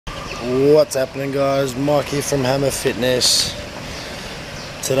What's happening, guys? Mike here from Hammrr Fitness.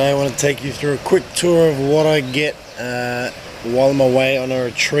 Today I want to take you through a quick tour of what I get while I'm away on a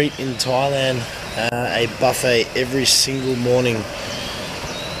retreat in Thailand. A buffet every single morning,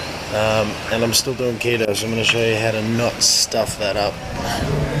 and I'm still doing keto, so I'm going to show you how to not stuff that up.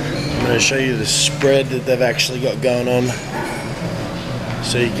 I'm going to show you the spread that they've actually got going on,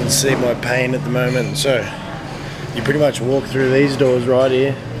 so you can see my pain at the moment. So you pretty much walk through these doors right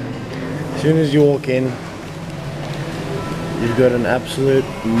here. As soon as you walk in, you've got an absolute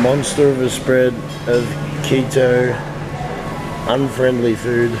monster of a spread of keto, unfriendly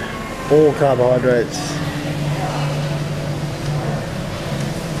food, all carbohydrates.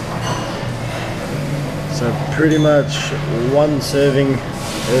 So pretty much one serving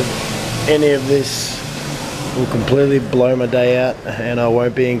of any of this will completely blow my day out, and I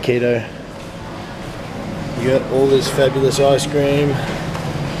won't be in keto. You got all this fabulous ice cream,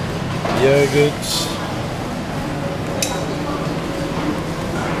 yogurts,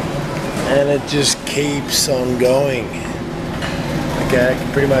 and it just keeps on going. Okay, I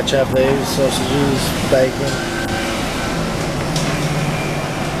can pretty much have these sausages, bacon.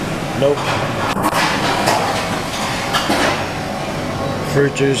 Nope.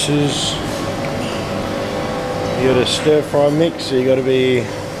 Fruit juices. You got a stir fry mix, so you got to be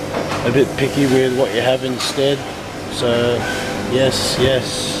a bit picky with what you have instead. So yes,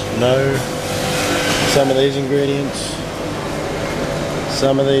 no. Some of these ingredients,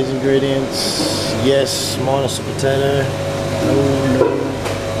 yes, minus the potato. No.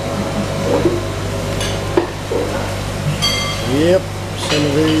 Yep, some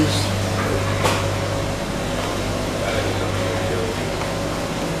of these.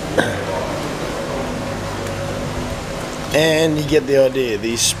 And you get the idea.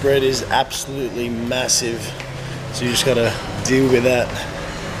 The spread is absolutely massive, so you just gotta deal with that.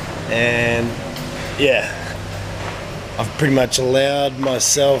 And yeah, I've pretty much allowed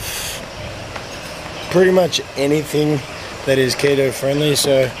myself pretty much anything that is keto friendly.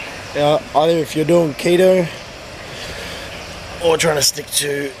 So either if you're doing keto or trying to stick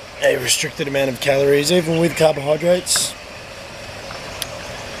to a restricted amount of calories, even with carbohydrates,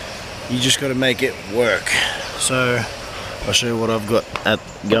 you just got to make it work. So I'll show you what I've got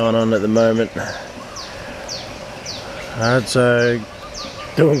going on at the moment. Alright, so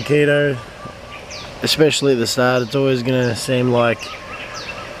doing keto, especially at the start, it's always going to seem like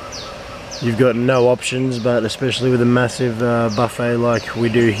you've got no options, but especially with a massive buffet like we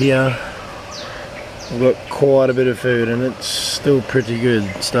do here, we've got quite a bit of food, and it's still pretty good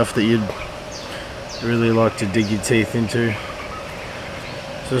stuff that you'd really like to dig your teeth into.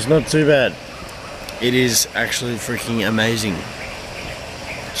 So it's not too bad. It is actually freaking amazing.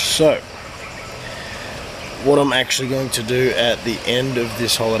 So what I'm actually going to do at the end of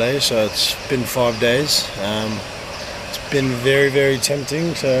this holiday, so it's been 5 days, it's been very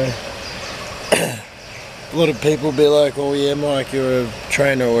tempting. So a lot of people be like, oh yeah Mike, you're a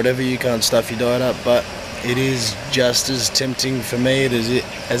trainer or whatever, you can't stuff your diet up, but it is just as tempting for me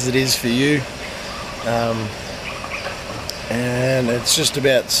as it is for you. And it's just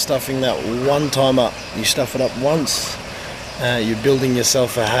about stuffing that one time up. You stuff it up once, you're building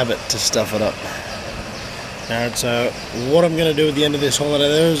yourself a habit to stuff it up. Alright, so what I'm going to do at the end of this holiday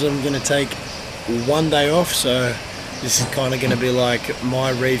there is I'm going to take 1 day off. So this is kind of going to be like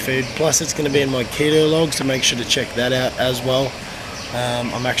my refeed, plus it's going to be in my keto log, so make sure to check that out as well.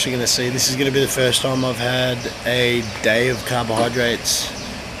 I'm actually going to see, this is going to be the first time I've had a day of carbohydrates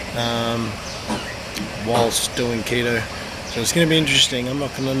whilst doing keto. So it's going to be interesting. I'm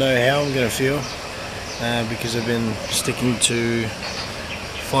not going to know how I'm going to feel because I've been sticking to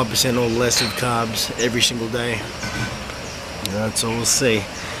 5% or less of carbs every single day. So we'll see.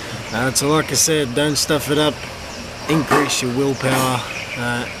 So like I said, don't stuff it up. Increase your willpower.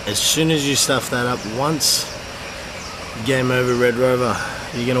 As soon as you stuff that up once, game over, Red Rover.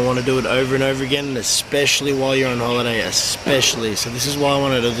 You're going to want to do it over and over again, especially while you're on holiday, especially. So this is why I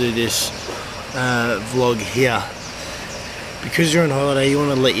wanted to do this vlog here. Because you're on holiday, you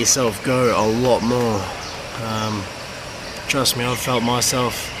want to let yourself go a lot more. Trust me, I've felt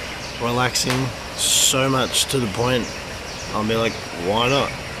myself relaxing so much to the point I'll be like, why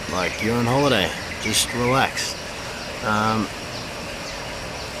not? Like, you're on holiday, just relax.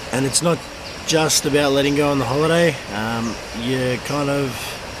 And it's not just about letting go on the holiday. You're kind of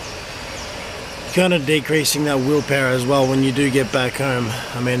decreasing that willpower as well when you do get back home.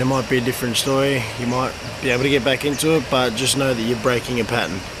 I mean, it might be a different story. You might be able to get back into it, but just know that you're breaking a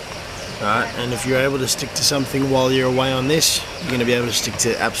pattern. Alright, and if you're able to stick to something while you're away on this, you're going to be able to stick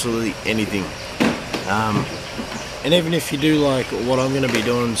to absolutely anything. And even if you do like what I'm going to be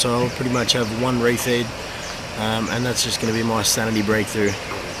doing, so I'll pretty much have one refeed, and that's just going to be my sanity breakthrough.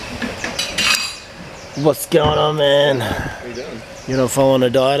 What's going on, man? What are you doing? You're not following a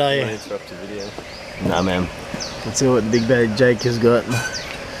diet, are you? I interrupt the video. Nah, man. Let's see what Big Bad Jake has got.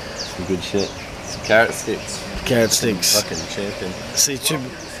 Some good shit. Some carrot sticks. Carrot sticks. Fucking champion. See,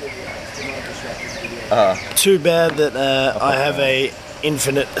 too bad that I have a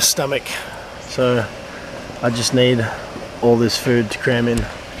infinite stomach, so I just need all this food to cram in.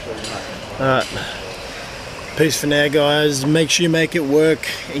 Alright, peace for now, guys. Make sure you make it work,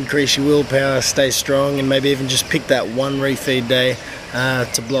 increase your willpower, stay strong, and maybe even just pick that one refeed day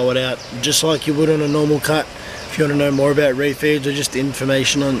to blow it out, just like you would on a normal cut. If you want to know more about refeeds or just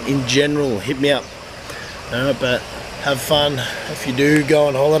information on in general, hit me up. Alright, but have fun. If you do go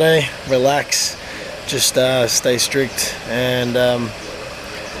on holiday, relax, just stay strict and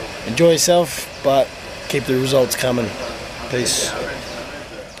enjoy yourself, but keep the results coming. Peace.